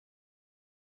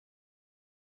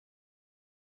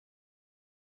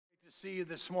to see you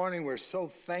this morning. We're so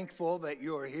thankful that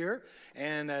you're here.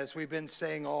 And as we've been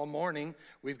saying all morning,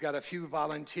 we've got a few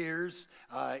volunteers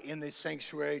in this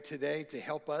sanctuary today to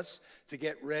help us to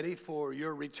get ready for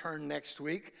your return next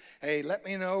week. Hey, let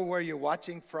me know where you're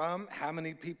watching from, how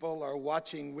many people are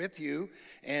watching with you.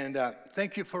 And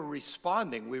thank you for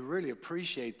responding. We really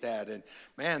appreciate that. And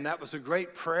man, that was a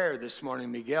great prayer this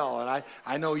morning, Miguel. And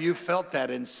I know you felt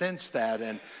that and sensed that.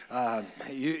 And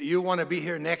you want to be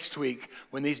here next week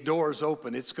when these doors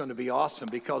open. It's going to be awesome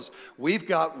because we've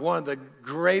got one of the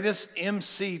greatest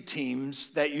MC teams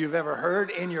that you've ever heard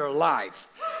in your life.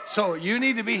 So you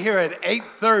need to be here at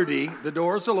 8:30. The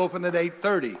doors will open at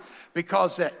 8:30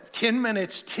 because at 10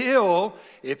 minutes till,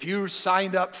 if you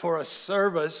signed up for a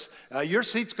service, your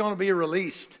seat's going to be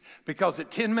released. Because at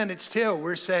 10 minutes till,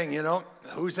 we're saying, you know,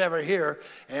 who's ever here?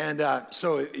 And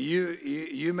so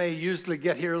you may usually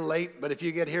get here late, but if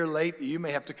you get here late, you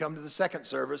may have to come to the second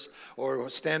service or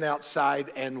stand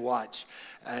outside and watch.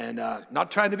 And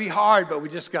not trying to be hard, but we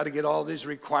just got to get all these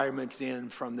requirements in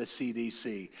from the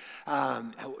CDC.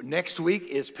 Next week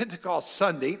is Pentecost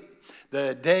Sunday,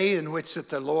 the day in which that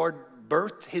the Lord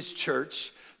birthed His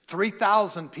church.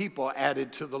 3,000 people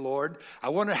added to the Lord. I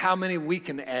wonder how many we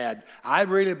can add. I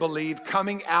really believe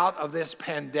coming out of this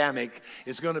pandemic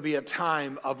is going to be a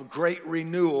time of great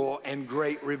renewal and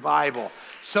great revival.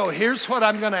 So here's what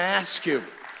I'm going to ask you.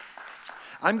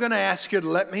 I'm going to ask you to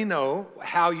let me know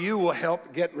how you will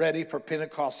help get ready for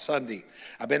Pentecost Sunday.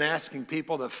 I've been asking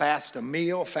people to fast a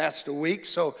meal, fast a week.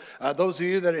 So those of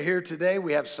you that are here today,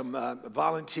 we have some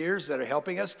volunteers that are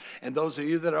helping us, and those of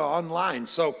you that are online.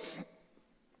 So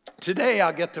today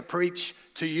I'll get to preach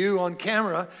to you on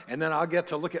camera, and then I'll get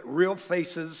to look at real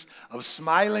faces of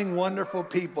smiling, wonderful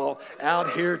people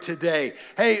out here today.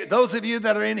 Hey, those of you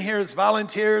that are in here as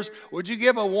volunteers, would you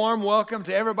give a warm welcome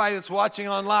to everybody that's watching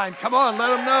online? Come on,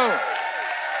 let them know.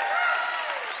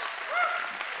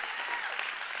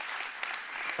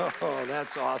 Oh,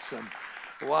 that's awesome.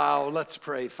 Wow, let's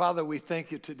pray. Father, we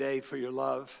thank you today for your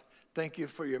love. Thank you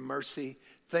for your mercy.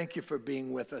 Thank you for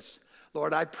being with us.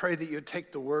 Lord, I pray that you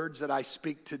take the words that I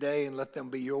speak today and let them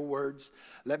be your words.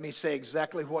 Let me say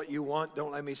exactly what you want.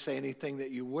 Don't let me say anything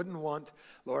that you wouldn't want.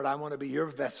 Lord, I want to be your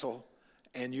vessel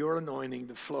and your anointing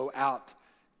to flow out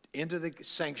into the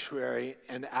sanctuary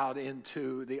and out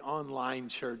into the online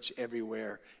church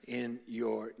everywhere in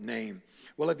your name.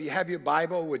 Well, if you have your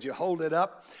Bible, would you hold it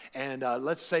up? And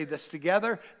let's say this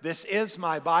together. This is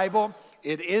my Bible.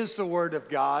 It is the Word of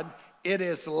God. It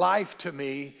is life to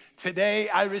me. Today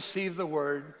I receive the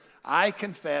word. I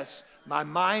confess. My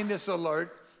mind is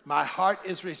alert. My heart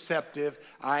is receptive.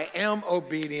 I am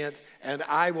obedient. And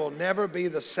I will never be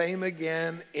the same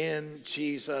again in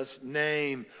Jesus'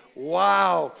 name.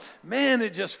 Wow. Man,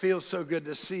 it just feels so good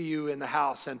to see you in the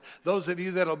house. And those of you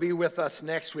that will be with us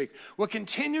next week. We're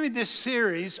continuing this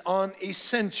series on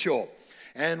essential.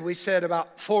 And we said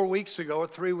about 4 weeks ago or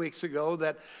 3 weeks ago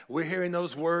that we're hearing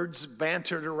those words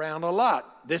bantered around a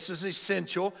lot. This is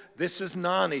essential. This is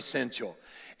non-essential.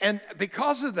 And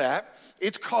because of that,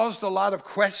 it's caused a lot of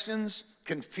questions,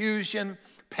 confusion,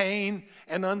 pain,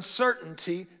 and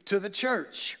uncertainty to the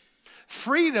church.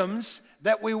 Freedoms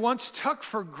that we once took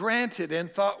for granted and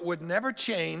thought would never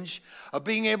change, of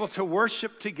being able to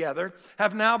worship together,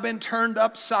 have now been turned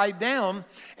upside down.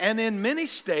 And in many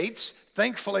states,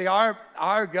 thankfully,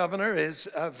 our governor is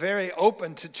very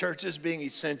open to churches being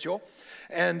essential.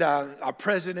 And our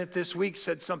president this week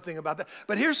said something about that.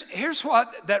 But here's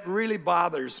what that really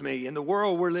bothers me in the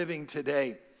world we're living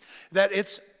today. That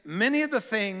it's many of the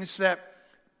things that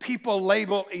people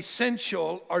label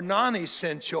essential or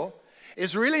non-essential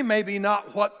is really maybe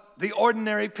not what the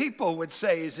ordinary people would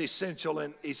say is essential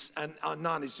and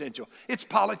non-essential. It's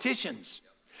politicians.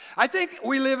 I think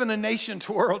we live in a nation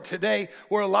world today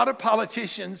where a lot of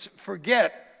politicians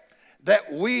forget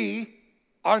that we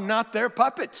are not their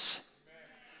puppets,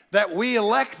 that we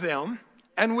elect them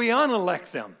and we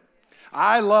unelect them.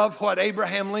 I love what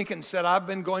Abraham Lincoln said. I've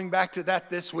been going back to that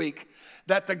this week,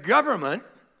 that the government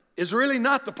is really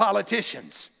not the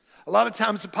politicians. A lot of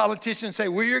times the politicians say,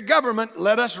 we're your government,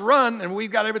 let us run, and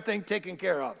we've got everything taken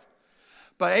care of.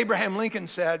 But Abraham Lincoln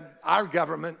said, our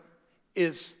government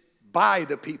is by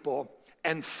the people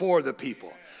and for the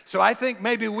people. So I think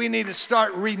maybe we need to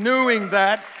start renewing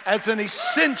that as an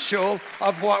essential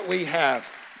of what we have.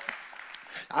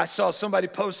 I saw somebody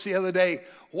post the other day,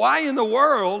 why in the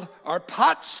world are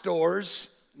pot stores,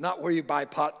 not where you buy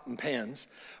pot and pans,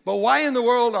 but why in the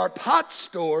world are pot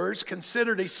stores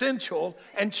considered essential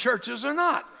and churches are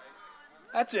not?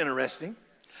 That's interesting.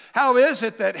 How is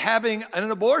it that having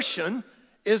an abortion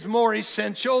is more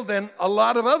essential than a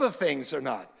lot of other things are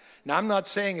not? Now, I'm not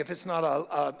saying if it's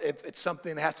not if it's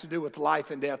something that has to do with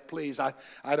life and death, please, I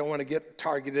don't want to get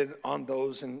targeted on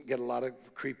those and get a lot of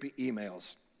creepy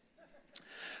emails.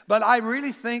 But I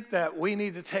really think that we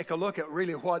need to take a look at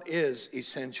really what is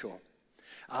essential.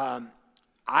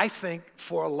 I think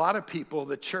for a lot of people,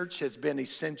 the church has been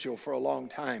essential for a long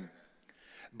time.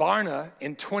 Barna,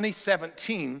 in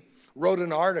 2017, wrote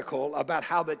an article about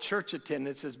how the church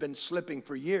attendance has been slipping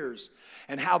for years,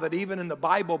 and how that even in the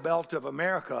Bible Belt of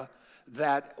America,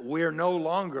 that we're no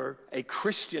longer a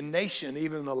Christian nation,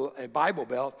 even a Bible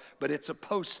Belt, but it's a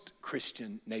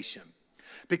post-Christian nation.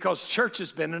 Because church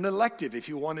has been an elective, if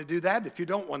you want to do that, if you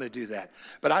don't want to do that.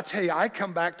 But I tell you, I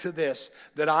come back to this,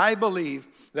 that I believe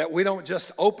that we don't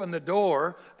just open the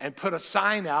door and put a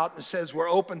sign out and says we're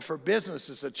open for business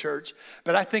as a church,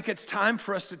 but I think it's time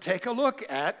for us to take a look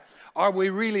at, are we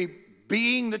really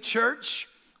being the church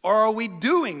or are we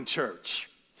doing church?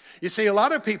 You see, a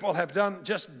lot of people have done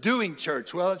just doing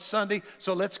church. Well, it's Sunday,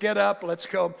 so let's get up, let's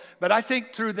go. But I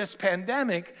think through this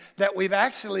pandemic that we've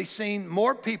actually seen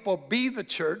more people be the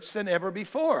church than ever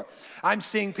before. I'm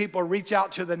seeing people reach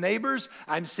out to the neighbors.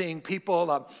 I'm seeing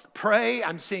people pray.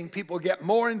 I'm seeing people get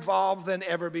more involved than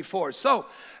ever before. So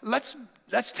let's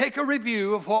take a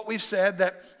review of what we've said,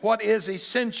 that what is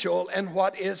essential and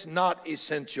what is not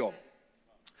essential.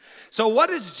 So what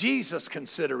does Jesus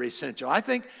consider essential? I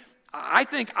think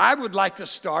I would like to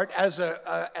start as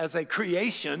a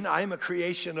creation. I'm a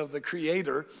creation of the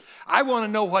Creator. I want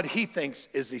to know what He thinks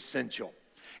is essential.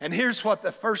 And here's what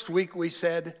the first week we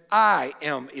said: I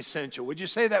am essential. Would you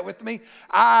say that with me?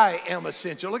 I am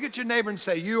essential. Look at your neighbor and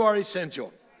say, you are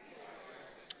essential.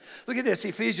 Look at this,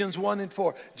 Ephesians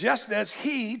 1:4. Just as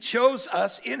He chose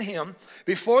us in Him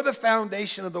before the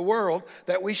foundation of the world,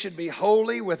 that we should be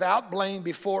holy, without blame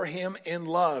before Him in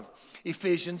love.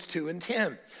 Ephesians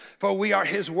 2:10. For we are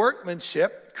His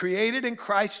workmanship, created in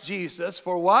Christ Jesus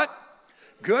for what?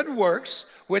 Good works,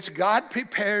 which God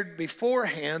prepared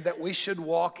beforehand that we should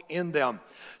walk in them.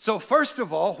 So first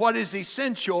of all, what is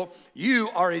essential? You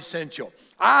are essential.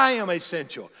 I am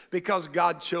essential because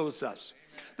God chose us.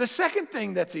 The second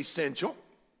thing that's essential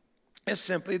is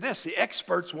simply this. The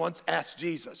experts once asked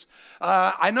Jesus,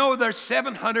 I know there's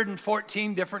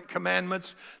 714 different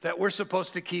commandments that we're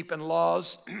supposed to keep in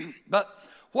laws, but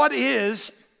what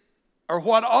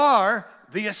are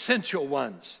the essential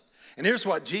ones? And here's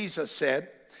what Jesus said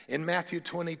in Matthew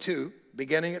 22,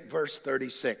 beginning at verse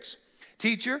 36.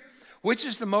 Teacher, which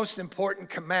is the most important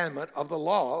commandment of the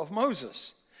law of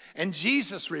Moses? And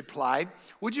Jesus replied,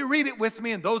 would you read it with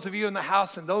me? And those of you in the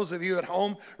house and those of you at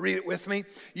home, read it with me.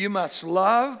 You must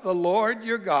love the Lord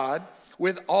your God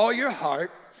with all your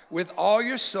heart, with all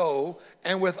your soul,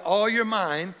 and with all your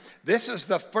mind. This is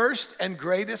the first and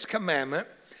greatest commandment.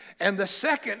 And the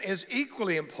second is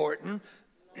equally important,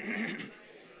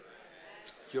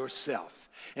 yourself.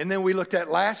 And then we looked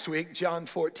at last week, John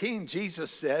 14,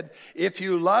 Jesus said, if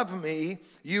you love me,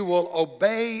 you will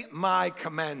obey my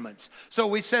commandments. So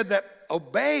we said that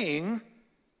obeying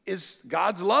is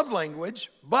God's love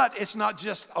language, but it's not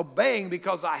just obeying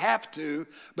because I have to,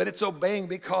 but it's obeying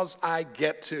because I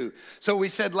get to. So we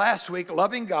said last week,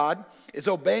 loving God is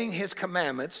obeying His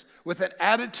commandments with an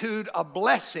attitude of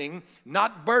blessing,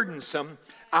 not burdensome.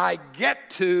 I get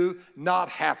to, not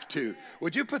have to.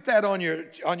 Would you put that on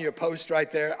your post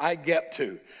right there? I get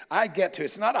to. I get to.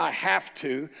 It's not I have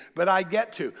to, but I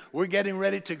get to. We're getting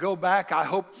ready to go back, I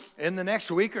hope, in the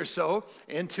next week or so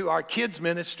into our kids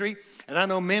ministry. And I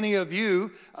know many of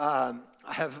you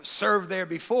have served there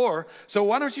before. So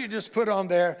why don't you just put on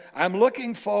there, I'm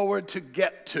looking forward to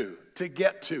get to.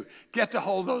 Get to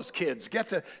hold those kids. Get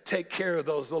to take care of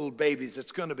those little babies.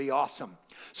 It's going to be awesome.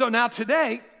 So now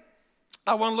today,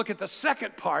 I want to look at the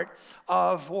second part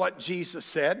of what Jesus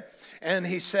said. And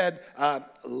He said,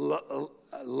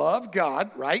 love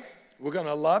God, right? We're going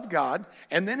to love God.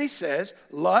 And then He says,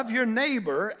 love your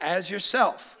neighbor as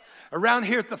yourself. Around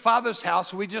here at the Father's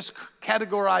house, we just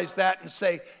categorize that and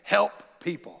say, help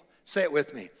people. Say it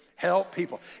with me. Help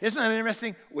people. Isn't that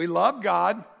interesting? We love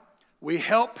God. We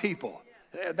help people.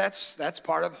 That's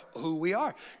part of who we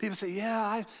are. People say,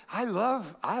 yeah, I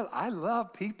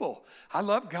love people. I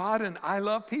love God and I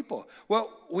love people.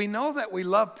 Well, we know that we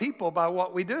love people by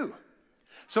what we do.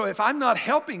 So if I'm not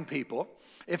helping people,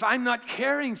 if I'm not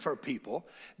caring for people,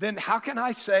 then how can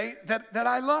I say that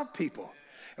I love people?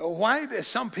 Why do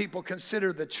some people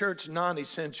consider the church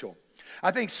non-essential?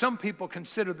 I think some people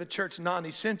consider the church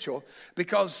non-essential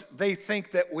because they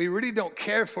think that we really don't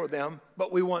care for them,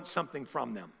 but we want something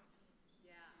from them.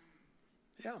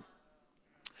 Yeah.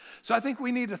 So I think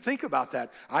we need to think about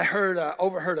that. I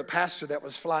overheard a pastor that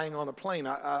was flying on a plane.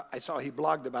 I saw he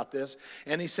blogged about this,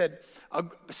 and he said,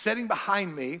 sitting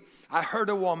behind me, I heard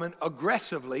a woman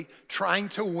aggressively trying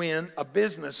to win a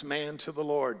businessman to the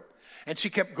Lord. And she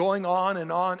kept going on,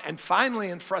 and finally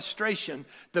in frustration,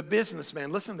 the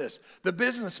businessman, listen to this, the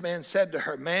businessman said to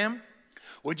her, "Ma'am,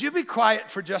 would you be quiet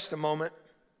for just a moment?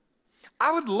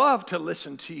 I would love to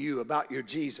listen to you about your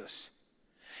Jesus.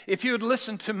 If you would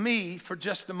listen to me for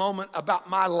just a moment about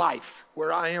my life,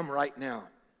 where I am right now."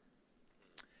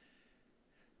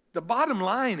 The bottom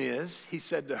line is, he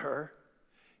said to her,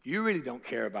 "You really don't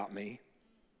care about me.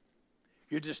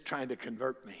 You're just trying to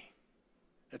convert me.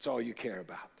 That's all you care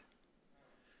about."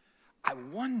 I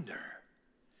wonder,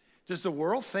 does the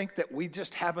world think that we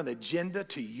just have an agenda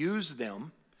to use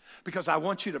them? Because I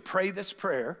want you to pray this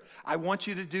prayer, I want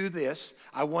you to do this,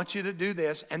 I want you to do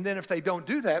this, and then if they don't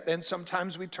do that, then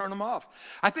sometimes we turn them off.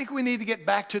 I think we need to get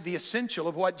back to the essential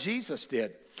of what Jesus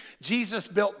did. Jesus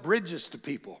built bridges to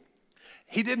people.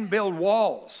 He didn't build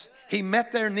walls. He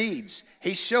met their needs.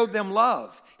 He showed them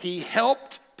love. He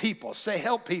helped people. Say,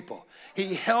 help people.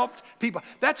 He helped people.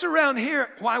 That's around here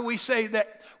why we say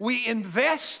that we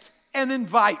invest and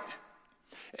invite.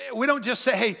 We don't just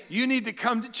say, hey, you need to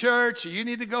come to church or you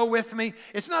need to go with me.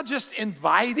 It's not just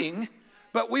inviting,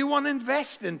 but we want to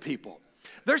invest in people.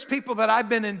 There's people that I've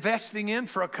been investing in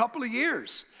for a couple of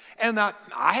years, and I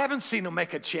haven't seen them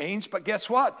make a change, but guess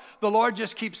what? The Lord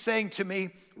just keeps saying to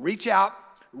me, reach out,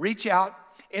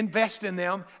 invest in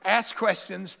them, ask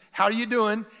questions. How are you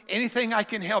doing? Anything I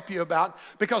can help you about?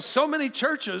 Because so many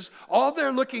churches, all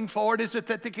they're looking for is that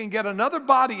they can get another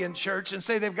body in church and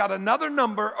say they've got another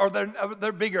number or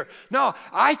they're bigger. No,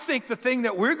 I think the thing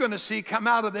that we're going to see come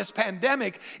out of this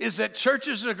pandemic is that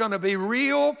churches are going to be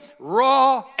real,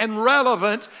 raw, and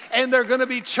relevant, and they're going to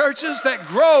be churches that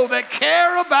grow, that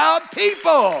care about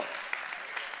people.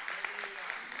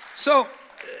 So,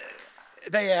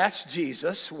 they asked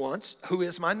Jesus once, who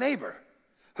is my neighbor?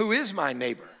 Who is my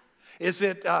neighbor? Is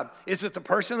it the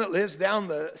person that lives down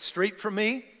the street from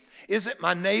me? Is it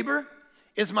my neighbor?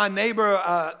 Is my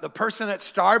neighbor the person at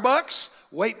Starbucks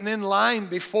waiting in line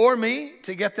before me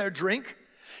to get their drink?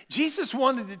 Jesus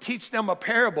wanted to teach them a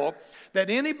parable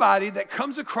that anybody that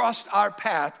comes across our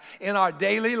path in our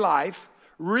daily life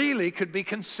really could be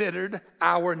considered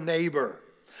our neighbor.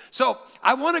 So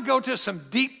I want to go to some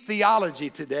deep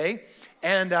theology today.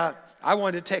 And I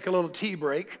wanted to take a little tea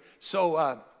break,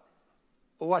 so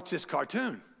we'll watch this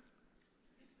cartoon.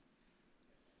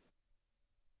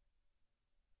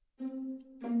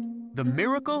 The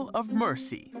Miracle of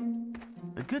Mercy,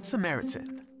 the Good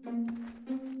Samaritan.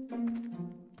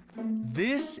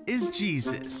 This is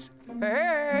Jesus,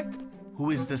 who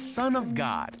is the Son of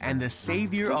God and the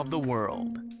Savior of the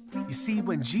world. You see,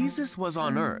 when Jesus was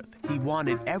on earth, he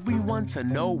wanted everyone to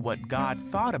know what God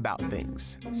thought about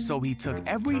things. So he took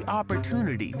every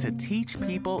opportunity to teach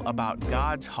people about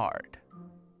God's heart.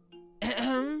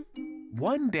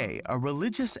 One day, a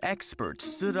religious expert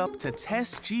stood up to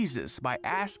test Jesus by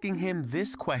asking him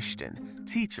this question: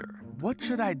 "Teacher, what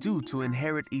should I do to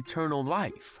inherit eternal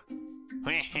life?"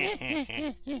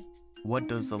 What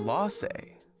does the law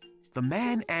say? The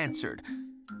man answered,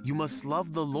 "You must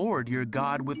love the Lord your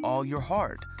God with all your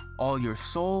heart, all your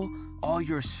soul, all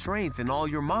your strength, and all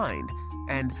your mind,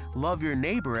 and love your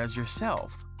neighbor as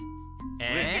yourself."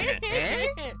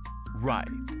 Right.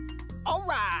 All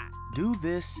right. Do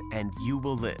this and you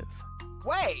will live.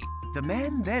 Wait. The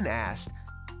man then asked,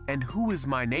 "And who is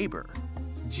my neighbor?"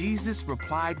 Jesus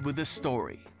replied with a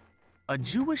story. A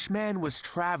Jewish man was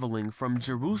traveling from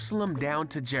Jerusalem down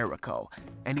to Jericho,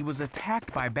 and he was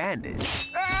attacked by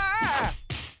bandits. Ah!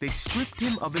 They stripped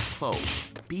him of his clothes,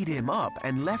 beat him up,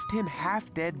 and left him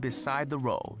half dead beside the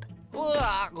road.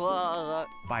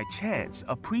 By chance,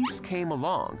 a priest came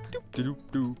along.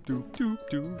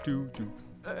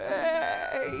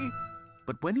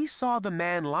 But when he saw the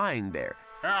man lying there,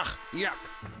 Yuck.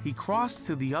 he crossed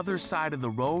to the other side of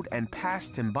the road and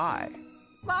passed him by.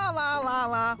 La la la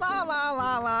la la la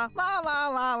la la la la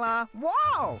la la.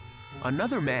 Whoa!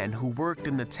 Another man who worked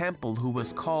in the temple, who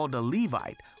was called a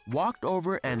Levite, walked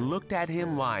over and looked at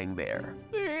him lying there.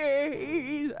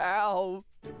 Please help.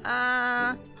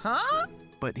 Huh?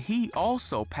 But he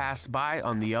also passed by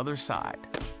on the other side.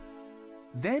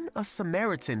 Then a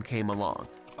Samaritan came along.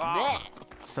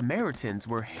 Samaritans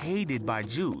were hated by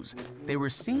Jews. They were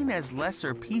seen as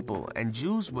lesser people, and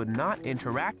Jews would not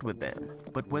interact with them.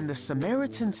 But when the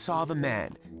Samaritan saw the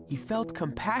man, he felt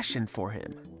compassion for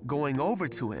him. Going over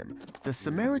to him, the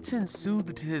Samaritan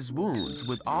soothed his wounds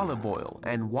with olive oil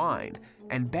and wine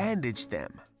and bandaged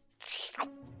them.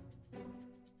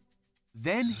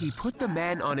 Then he put the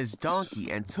man on his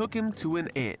donkey and took him to an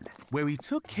inn, where he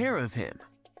took care of him.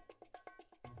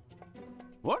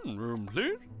 One room,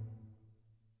 please.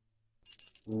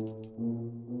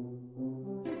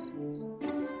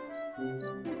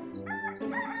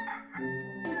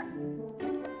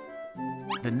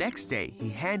 The next day, he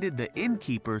handed the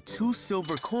innkeeper 2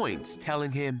 silver coins,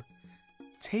 telling him,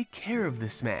 "Take care of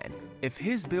this man. If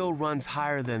his bill runs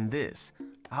higher than this,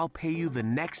 I'll pay you the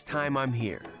next time I'm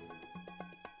here."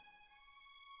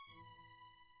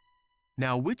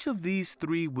 Now, which of these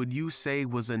 3 would you say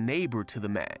was a neighbor to the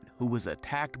man who was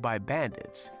attacked by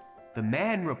bandits? The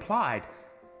man replied,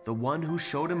 "The one who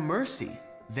showed him mercy."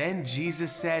 Then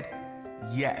Jesus said,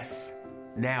 "Yes,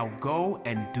 now go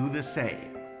and do the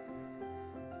same."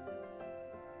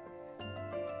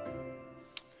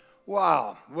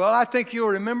 Wow. Well, I think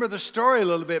you'll remember the story a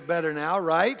little bit better now,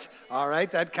 right? All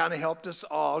right, that kind of helped us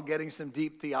all getting some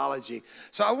deep theology.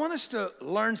 So I want us to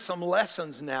learn some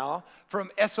lessons now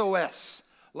from SOS.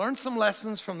 Learn some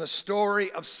lessons from the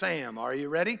story of Sam. Are you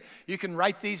ready? You can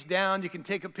write these down. You can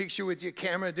take a picture with your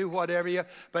camera, do whatever you.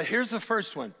 But here's the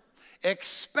first one.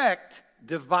 Expect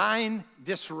divine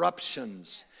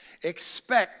disruptions.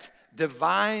 Expect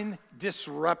divine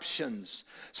disruptions.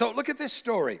 So look at this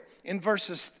story in verse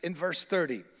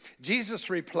 30. Jesus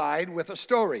replied with a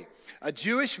story. A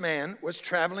Jewish man was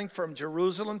traveling from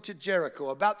Jerusalem to Jericho,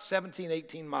 about 17,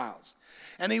 18 miles,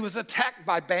 and he was attacked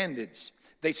by bandits.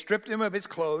 They stripped him of his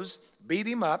clothes, beat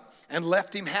him up, and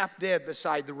left him half dead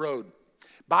beside the road.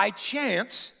 By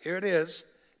chance, here it is,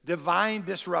 divine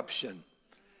disruption.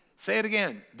 Say it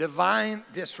again, divine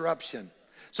disruption.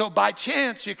 So by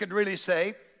chance, you could really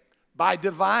say, by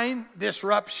divine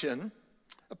disruption,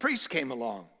 a priest came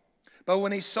along. But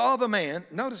when he saw the man,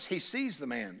 notice he sees the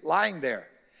man lying there.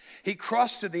 He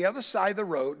crossed to the other side of the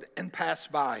road and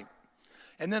passed by.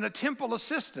 And then a temple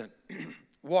assistant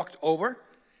walked over.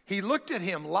 He looked at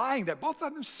him lying there. Both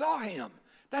of them saw him.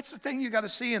 That's the thing you got to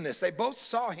see in this. They both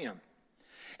saw him.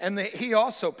 And he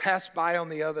also passed by on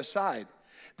the other side.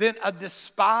 Then a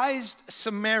despised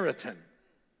Samaritan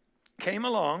came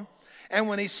along, and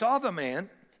when he saw the man,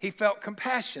 he felt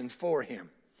compassion for him.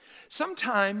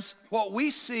 Sometimes what we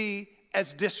see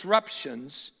as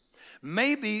disruptions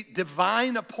may be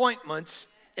divine appointments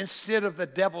instead of the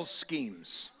devil's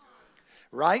schemes,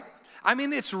 right? I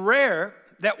mean, it's rare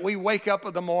that we wake up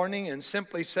in the morning and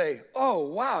simply say, "Oh,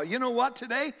 wow, you know what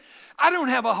today? I don't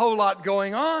have a whole lot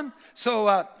going on,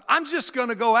 so I'm just going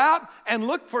to go out and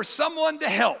look for someone to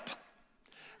help."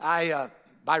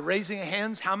 By raising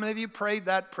hands, how many of you prayed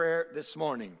that prayer this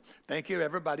morning? Thank you,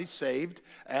 everybody's saved.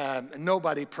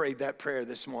 Nobody prayed that prayer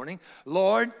this morning.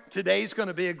 Lord, today's going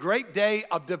to be a great day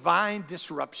of divine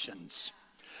disruptions.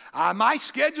 My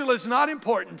schedule is not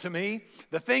important to me.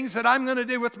 The things that I'm going to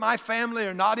do with my family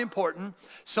are not important.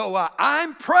 So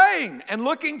I'm praying and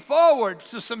looking forward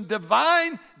to some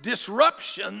divine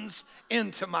disruptions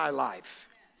into my life.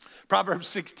 Proverbs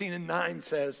 16:9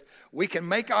 says, "We can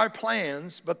make our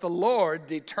plans, but the Lord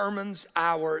determines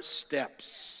our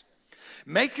steps."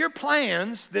 Make your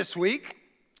plans this week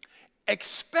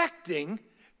expecting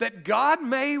that God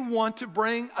may want to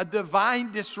bring a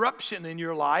divine disruption in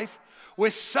your life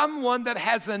with someone that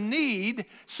has a need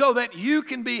so that you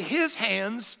can be His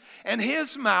hands and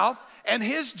His mouth and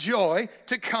His joy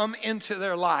to come into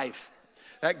their life.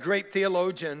 That great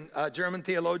theologian, German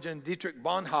theologian Dietrich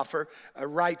Bonhoeffer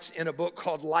writes in a book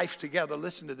called Life Together.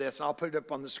 Listen to this, and I'll put it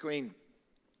up on the screen.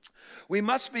 We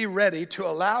must be ready to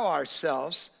allow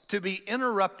ourselves to be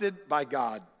interrupted by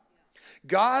God.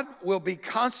 God will be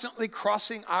constantly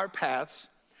crossing our paths,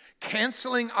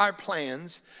 canceling our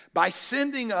plans by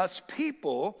sending us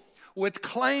people with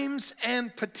claims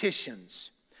and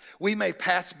petitions. We may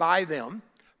pass by them,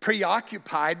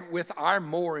 preoccupied with our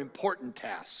more important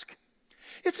task.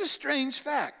 It's a strange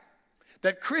fact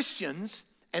that Christians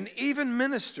and even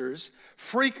ministers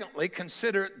frequently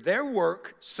consider their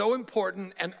work so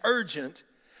important and urgent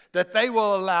that they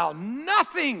will allow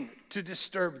nothing to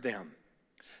disturb them.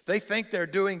 They think they're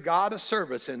doing God a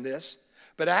service in this,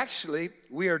 but actually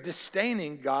we are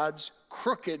disdaining God's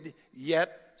crooked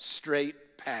yet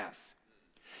straight path.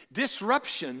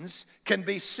 Disruptions can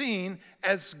be seen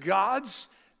as God's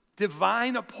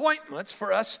divine appointments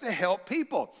for us to help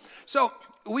people. So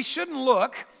we shouldn't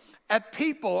look at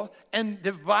people and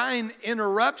divine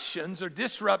interruptions or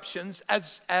disruptions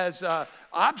as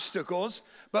obstacles,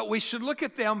 but we should look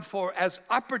at them as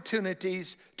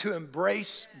opportunities to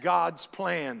embrace God's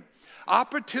plan.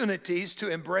 Opportunities to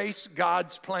embrace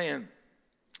God's plan.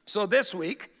 So this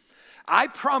week, I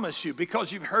promise you,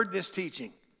 because you've heard this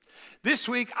teaching, this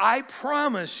week I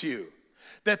promise you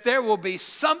that there will be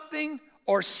something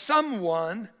or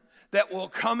someone that will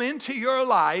come into your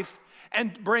life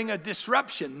and bring a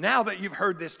disruption now that you've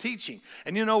heard this teaching.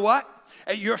 And you know what?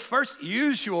 Your first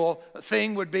usual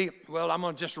thing would be, well, I'm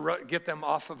going to just get them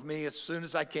off of me as soon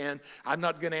as I can. I'm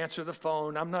not going to answer the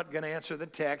phone. I'm not going to answer the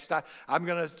text. I'm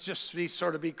going to just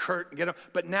sort of be curt and get them.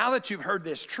 But now that you've heard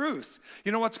this truth,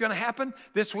 you know what's going to happen?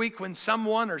 This week when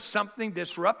someone or something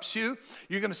disrupts you,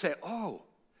 you're going to say, oh,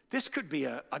 this could be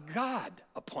a God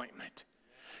appointment.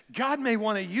 God may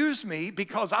want to use me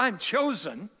because I'm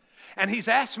chosen, and He's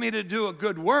asked me to do a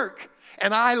good work.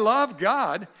 And I love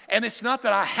God, and it's not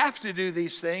that I have to do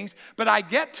these things, but I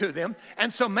get to them.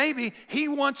 And so maybe He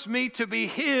wants me to be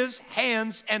His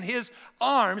hands and His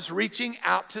arms reaching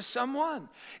out to someone.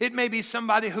 It may be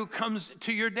somebody who comes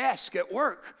to your desk at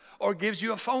work or gives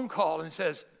you a phone call and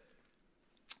says,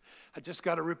 I just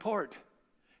got a report,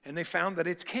 and they found that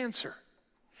it's cancer.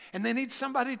 And they need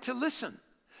somebody to listen,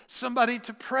 somebody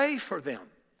to pray for them.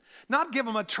 Not give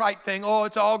them a trite thing, oh,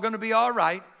 it's all going to be all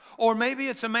right. Or maybe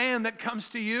it's a man that comes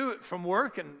to you from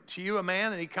work, and to you a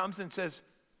man, and he comes and says,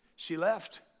 she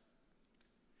left.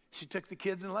 She took the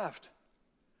kids and left.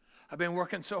 I've been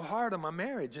working so hard on my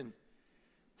marriage, and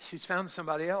she's found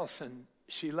somebody else, and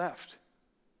she left.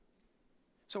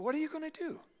 So what are you going to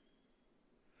do?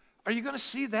 Are you going to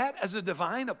see that as a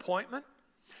divine appointment?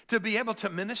 To be able to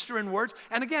minister in words.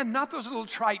 And again, not those little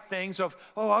trite things of,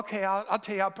 oh, okay, I'll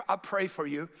tell you, I'll pray for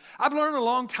you. I've learned a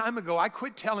long time ago, I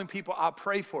quit telling people I'll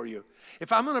pray for you.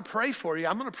 If I'm going to pray for you,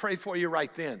 I'm going to pray for you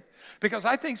right then. Because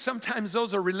I think sometimes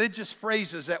those are religious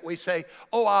phrases that we say,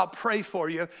 oh, I'll pray for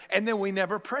you, and then we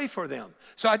never pray for them.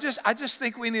 So I just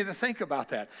think we need to think about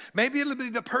that. Maybe it'll be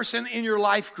the person in your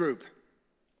life group.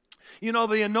 You know,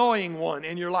 the annoying one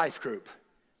in your life group.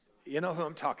 You know who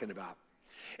I'm talking about.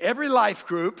 Every life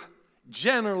group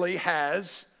generally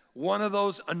has one of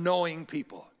those annoying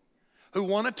people who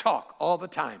want to talk all the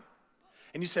time.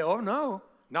 And you say, oh, no,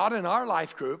 not in our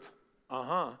life group.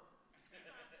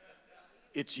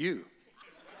 It's you.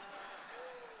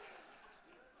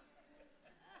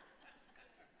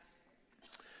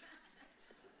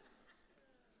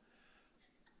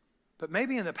 But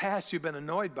maybe in the past you've been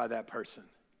annoyed by that person.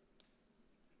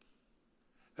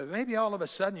 But maybe all of a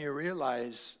sudden you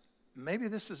realize, maybe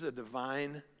this is a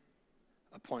divine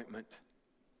appointment,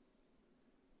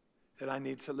 that I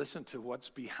need to listen to what's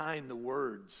behind the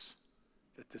words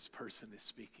that this person is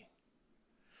speaking.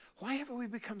 Why have we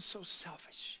become so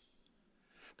selfish?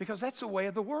 Because that's the way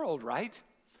of the world, right?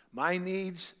 My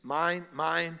needs,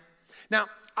 mine. Now,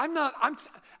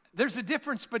 there's a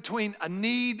difference between a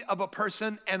need of a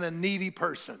person and a needy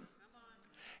person.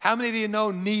 How many of you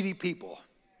know needy people?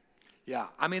 Yeah,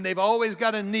 I mean, they've always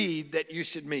got a need that you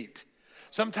should meet.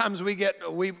 Sometimes we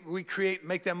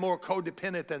make them more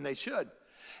codependent than they should.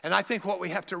 And I think what we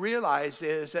have to realize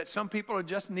is that some people are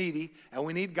just needy, and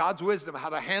we need God's wisdom how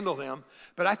to handle them.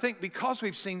 But I think because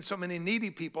we've seen so many needy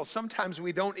people, sometimes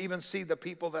we don't even see the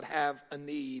people that have a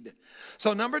need.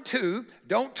 So number 2,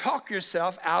 don't talk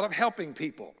yourself out of helping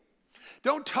people.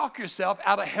 Don't talk yourself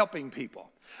out of helping people.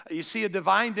 You see a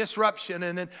divine disruption,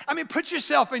 and then, put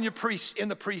yourself in the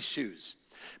priest's shoes.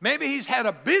 Maybe he's had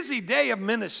a busy day of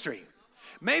ministry.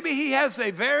 Maybe he has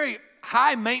a very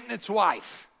high-maintenance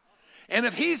wife. And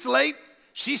if he's late,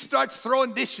 she starts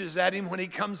throwing dishes at him when he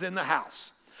comes in the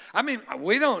house.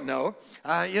 We don't know.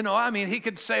 He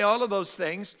could say all of those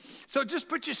things. So just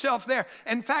put yourself there.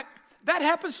 In fact, that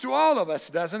happens to all of us,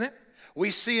 doesn't it?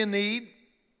 We see a need,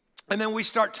 and then we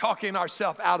start talking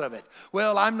ourselves out of it.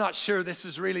 Well, I'm not sure this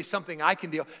is really something I can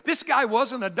deal. This guy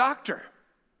wasn't a doctor.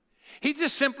 He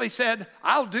just simply said,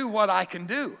 I'll do what I can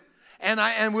do.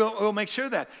 And we'll make sure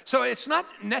that. So it's not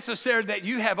necessary that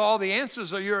you have all the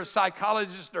answers or you're a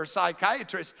psychologist or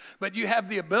psychiatrist, but you have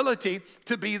the ability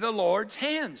to be the Lord's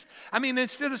hands.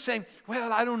 Instead of saying,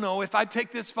 well, I don't know, if I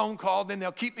take this phone call, then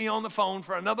they'll keep me on the phone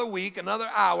for another week, another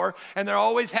hour, and they're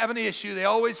always having an issue, they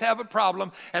always have a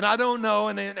problem, and I don't know,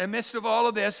 and in the midst of all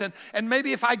of this, and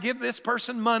maybe if I give this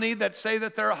person money that say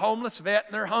that they're a homeless vet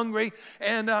and they're hungry,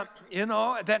 and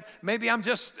that maybe I'm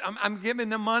giving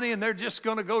them money and they're just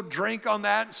going to go drink on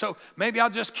that, so maybe I'll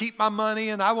just keep my money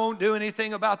and I won't do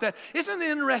anything about that. Isn't it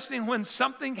interesting when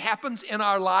something happens in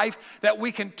our life that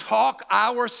we can talk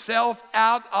ourselves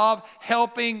out of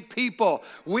helping people?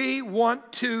 We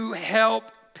want to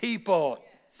help people.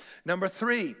 Number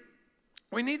 3,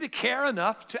 we need to care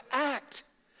enough to act.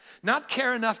 Not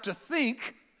care enough to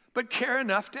think, but care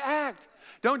enough to act.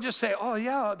 Don't just say, oh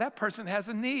yeah, that person has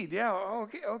a need. Yeah,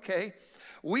 okay.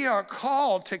 We are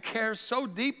called to care so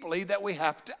deeply that we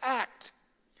have to act.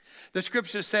 The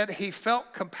scripture said he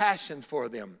felt compassion for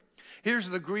them. Here's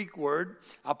the Greek word.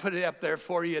 I'll put it up there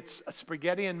for you. It's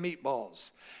spaghetti and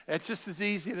meatballs. It's just as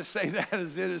easy to say that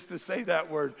as it is to say that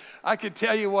word. I could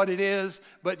tell you what it is,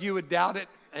 but you would doubt it.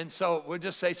 And so we'll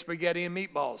just say spaghetti and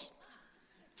meatballs.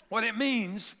 What it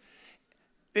means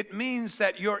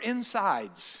that your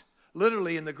insides,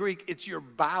 literally in the Greek, it's your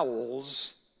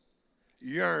bowels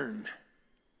yearn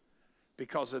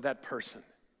because of that person.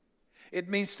 It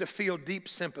means to feel deep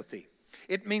sympathy.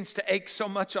 It means to ache so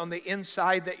much on the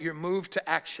inside that you're moved to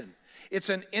action. It's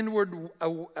an inward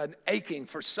an aching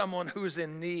for someone who's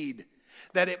in need,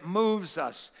 that it moves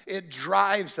us, it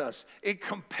drives us, it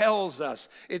compels us,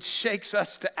 it shakes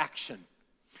us to action.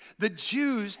 The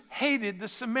Jews hated the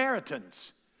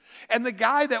Samaritans, and the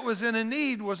guy that was in a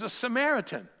need was a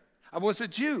Samaritan. I was a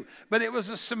Jew, but it was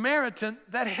a Samaritan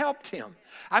that helped him.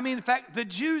 I mean, in fact, the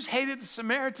Jews hated the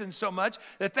Samaritans so much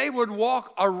that they would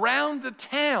walk around the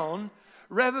town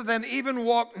rather than even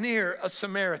walk near a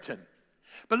Samaritan.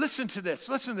 But listen to this.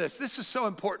 Listen to this. This is so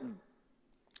important.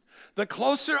 The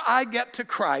closer I get to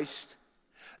Christ,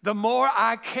 the more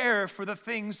I care for the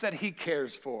things that He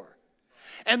cares for.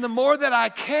 And the more that I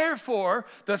care for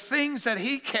the things that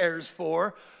He cares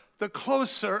for, the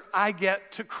closer I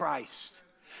get to Christ.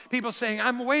 People saying,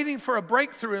 I'm waiting for a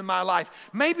breakthrough in my life.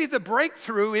 Maybe the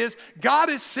breakthrough is God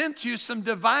has sent you some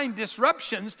divine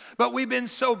disruptions, but we've been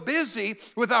so busy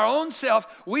with our own self,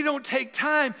 we don't take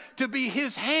time to be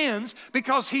His hands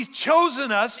because He's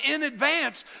chosen us in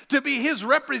advance to be His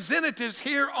representatives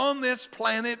here on this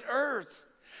planet Earth.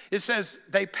 It says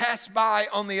they passed by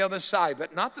on the other side,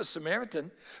 but not the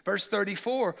Samaritan. Verse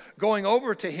 34, going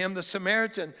over to him, the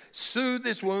Samaritan soothed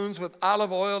his wounds with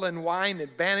olive oil and wine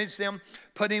and bandaged them,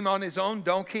 put him on his own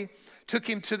donkey, took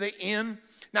him to the inn.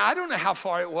 Now, I don't know how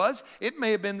far it was. It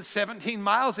may have been 17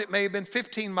 miles. It may have been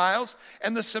 15 miles.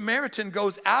 And the Samaritan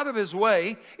goes out of his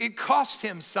way. It cost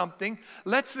him something.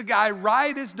 Lets the guy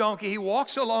ride his donkey. He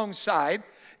walks alongside.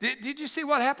 Did you see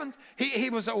what happened? He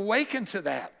was awakened to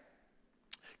that.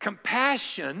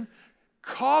 Compassion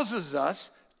causes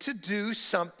us to do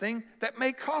something that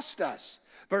may cost us.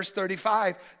 Verse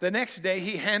 35, the next day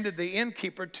he handed the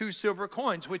innkeeper 2 silver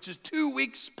coins, which is 2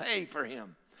 weeks' pay for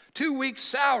him, 2 weeks'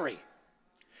 salary.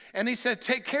 And he said,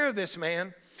 take care of this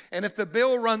man, and if the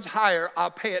bill runs higher, I'll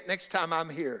pay it next time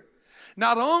I'm here.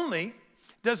 Not only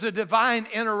does a divine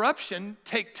interruption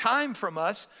take time from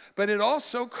us, but it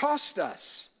also costs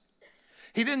us.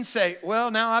 He didn't say, well,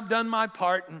 now I've done my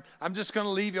part and I'm just going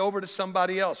to leave you over to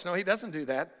somebody else. No, he doesn't do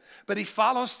that. But he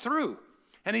follows through.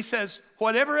 And he says,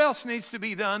 whatever else needs to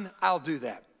be done, I'll do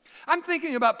that. I'm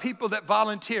thinking about people that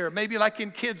volunteer, maybe like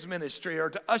in kids ministry or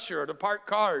to usher or to park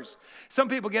cars. Some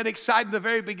people get excited at the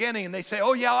very beginning and they say,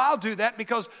 oh yeah, I'll do that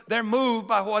because they're moved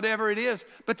by whatever it is.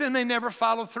 But then they never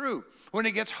follow through. When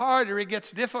it gets harder, it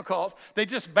gets difficult, they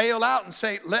just bail out and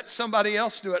say, let somebody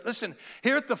else do it. Listen,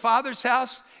 here at the Father's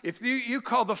house, if you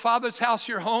call the Father's house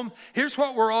your home, here's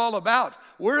what we're all about.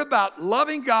 We're about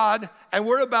loving God and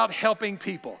we're about helping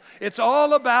people. It's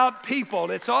all about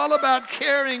people. It's all about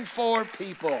caring for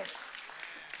people.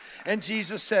 And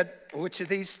Jesus said, which of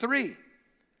these 3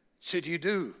 should you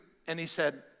do? And he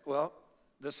said, well,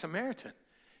 the Samaritan.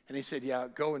 And he said, yeah,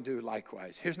 go and do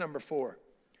likewise. Here's number 4.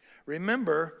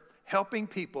 Remember, helping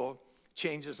people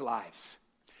changes lives.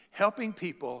 Helping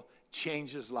people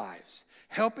changes lives.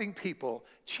 Helping people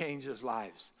changes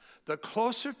lives. The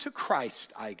closer to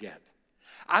Christ I get,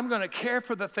 I'm going to care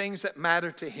for the things that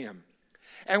matter to Him.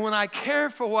 And when I care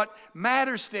for what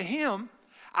matters to Him,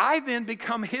 I then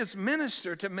become His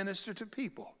minister to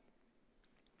people.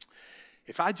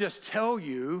 If I just tell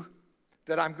you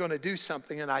that I'm going to do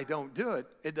something and I don't do it,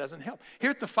 it doesn't help. Here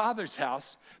at the Father's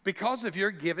house, because of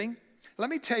your giving, let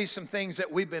me tell you some things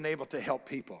that we've been able to help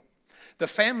people. The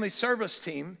family service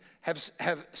team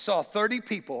have saw 30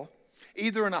 people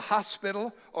either in a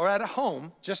hospital or at a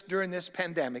home just during this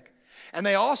pandemic. And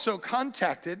they also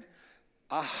contacted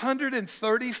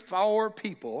 134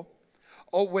 people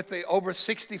with the over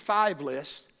 65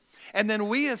 list. And then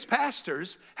we as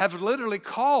pastors have literally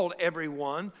called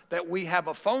everyone that we have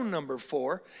a phone number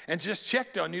for and just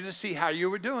checked on you to see how you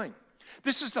were doing.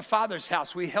 This is the Father's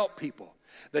house. We help people.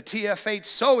 The TFH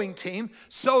sewing team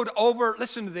sewed over,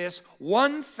 listen to this,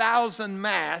 1,000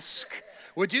 masks.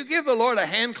 Would you give the Lord a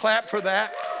hand clap for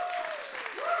that?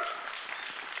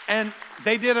 And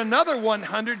they did another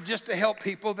 100 just to help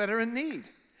people that are in need.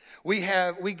 We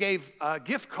gave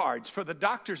gift cards for the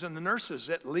doctors and the nurses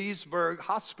at Leesburg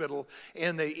Hospital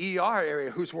in the ER area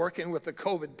who's working with the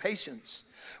COVID patients.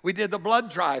 We did the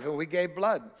blood drive and we gave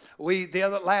blood.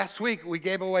 Last week we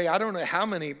gave away, I don't know how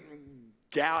many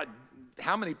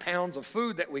how many pounds of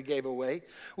food that we gave away.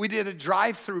 We did a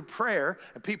drive-through prayer,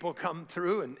 and people come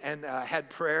through and had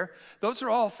prayer. Those are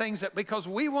all things that, because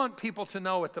we want people to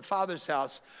know at the Father's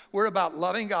house, we're about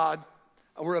loving God,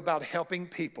 and we're about helping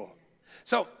people.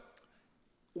 So,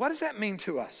 what does that mean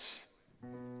to us?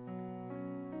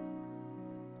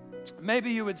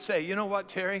 Maybe you would say, you know what,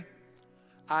 Terry?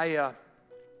 I've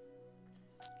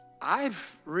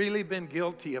really been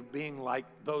guilty of being like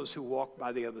those who walk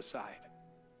by the other side.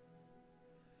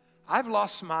 I've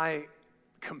lost my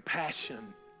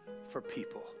compassion for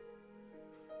people.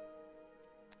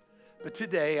 But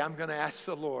today, I'm going to ask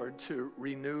the Lord to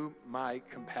renew my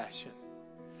compassion.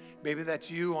 Maybe that's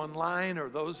you online or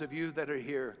those of you that are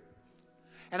here.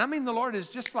 And I mean, the Lord is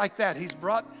just like that. He's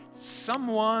brought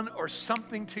someone or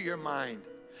something to your mind.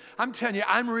 I'm telling you,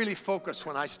 I'm really focused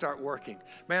when I start working.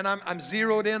 Man, I'm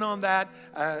zeroed in on that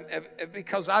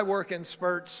because I work in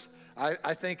spurts.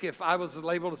 I think if I was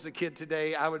labeled as a kid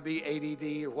today, I would be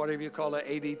ADD or whatever you call it,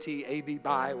 ADT, AD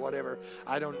by, whatever.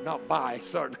 Not by,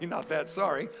 certainly not that,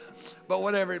 sorry. But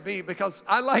whatever it be, because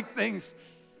I like things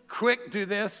quick, do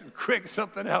this, and quick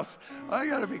something else. I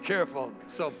got to be careful.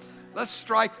 So let's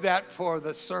strike that for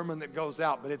the sermon that goes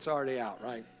out, but it's already out,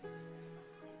 right?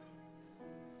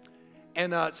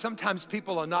 And sometimes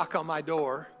people will knock on my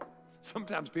door.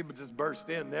 Sometimes people just burst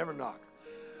in, never knock.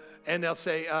 And they'll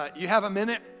say, you have a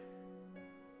minute?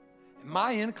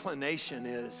 My inclination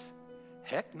is,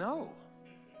 heck no.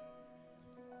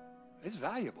 It's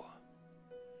valuable.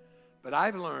 But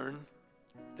I've learned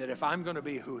that if I'm going to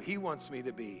be who He wants me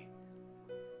to be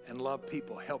and love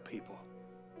people, help people,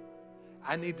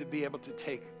 I need to be able to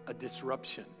take a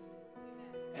disruption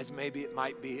as maybe it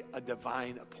might be a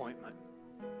divine appointment.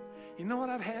 You know what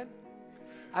I've had?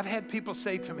 I've had people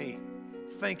say to me,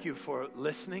 thank you for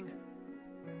listening.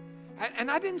 And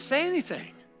I didn't say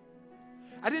anything.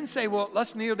 I didn't say, well,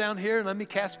 let's kneel down here and let me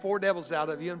cast 4 devils out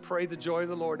of you and pray the joy of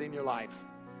the Lord in your life.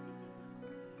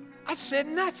 I said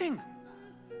nothing.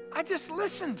 I just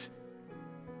listened.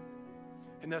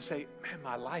 And they'll say, man,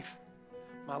 my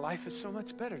life is so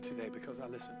much better today because I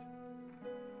listened.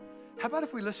 How about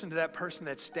if we listen to that person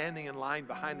that's standing in line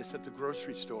behind us at the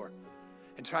grocery store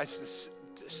and tries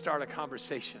to start a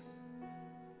conversation?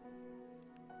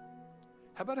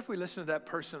 How about if we listen to that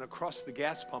person across the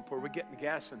gas pump where we're getting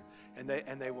gas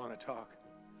and they want to talk?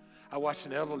 I watched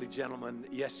an elderly gentleman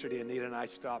yesterday. Anita and I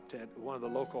stopped at one of the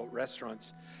local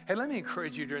restaurants. Hey, let me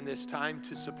encourage you during this time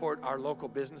to support our local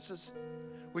businesses.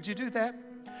 Would you do that?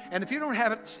 And if you don't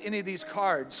have any of these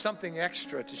cards, something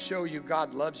extra to show you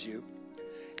God loves you,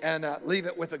 and leave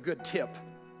it with a good tip.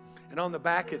 And on the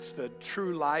back, it's the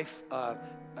True Life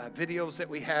videos that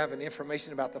we have and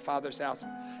information about the Father's house.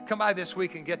 Come by this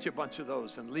week and get you a bunch of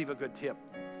those and leave a good tip.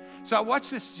 So I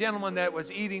watched this gentleman that was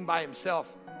eating by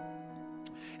himself.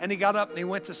 And he got up and he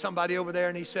went to somebody over there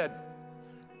and he said,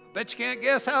 I bet you can't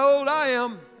guess how old I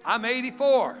am. I'm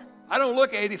 84. I don't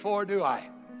look 84, do I?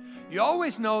 You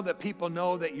always know that people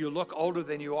know that you look older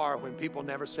than you are when people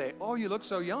never say, oh, you look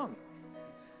so young.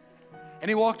 And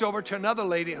he walked over to another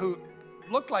lady who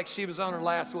looked like she was on her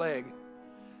last leg.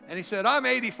 And he said, I'm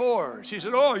 84. She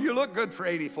said, oh, you look good for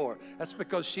 84. That's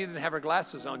because she didn't have her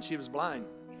glasses on. She was blind.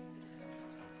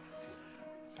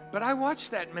 But I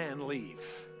watched that man leave.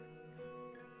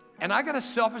 And I got to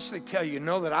selfishly tell you,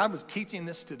 that I was teaching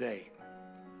this today.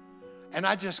 And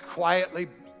I just quietly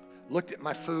looked at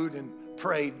my food and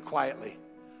prayed quietly.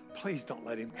 Please don't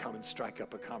let him come and strike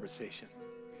up a conversation.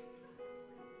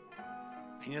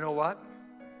 And you know what?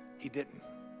 He didn't.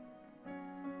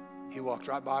 He walked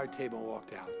right by our table and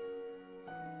walked out.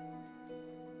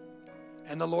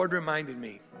 And the Lord reminded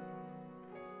me,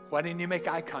 why didn't you make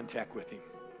eye contact with him?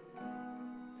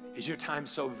 Is your time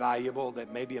so valuable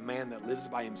that maybe a man that lives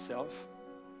by himself?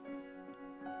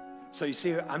 So you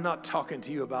see, I'm not talking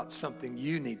to you about something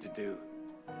you need to do.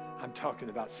 I'm talking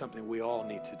about something we all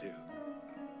need to do.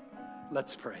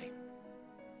 Let's pray.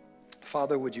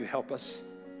 Father, would you help us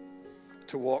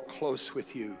to walk close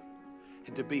with you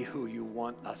and to be who you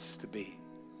want us to be?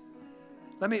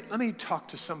 Let me talk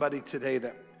to somebody today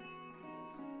that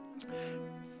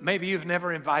maybe you've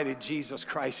never invited Jesus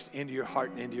Christ into your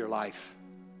heart and into your life.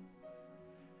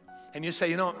 And you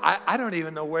say, I don't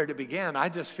even know where to begin. I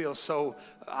just feel so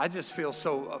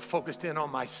focused in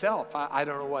on myself. I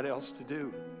don't know what else to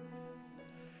do.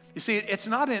 You see, it's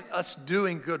not in us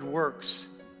doing good works.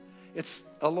 It's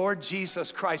the Lord Jesus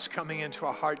Christ coming into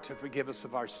our heart to forgive us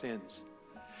of our sins.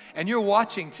 And you're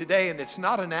watching today, and it's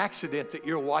not an accident that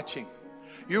you're watching.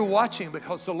 You're watching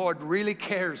because the Lord really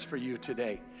cares for you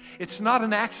today. It's not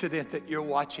an accident that you're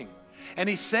watching. And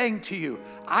he's saying to you,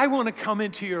 I want to come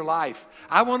into your life.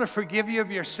 I want to forgive you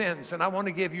of your sins, and I want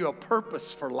to give you a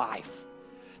purpose for life.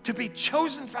 To be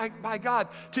chosen by God,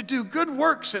 to do good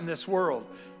works in this world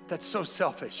that's so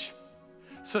selfish.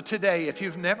 So today, if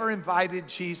you've never invited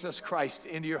Jesus Christ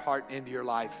into your heart, into your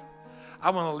life, I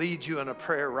want to lead you in a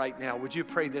prayer right now. Would you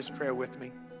pray this prayer with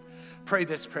me? Pray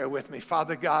this prayer with me.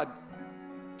 Father God,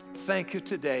 thank you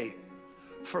today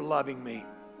for loving me.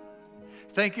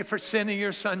 Thank you for sending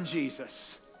your son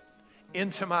Jesus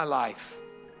into my life.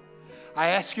 I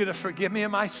ask you to forgive me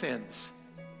of my sins.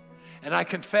 And I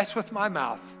confess with my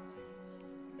mouth,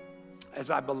 as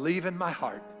I believe in my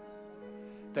heart,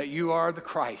 that you are the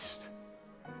Christ.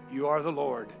 You are the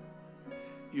Lord.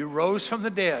 You rose from the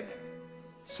dead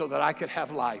so that I could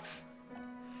have life.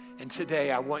 And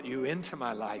today I want you into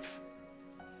my life.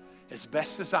 As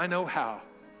best as I know how,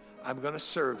 I'm going to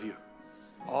serve you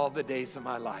all the days of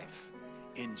my life.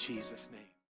 In Jesus' name.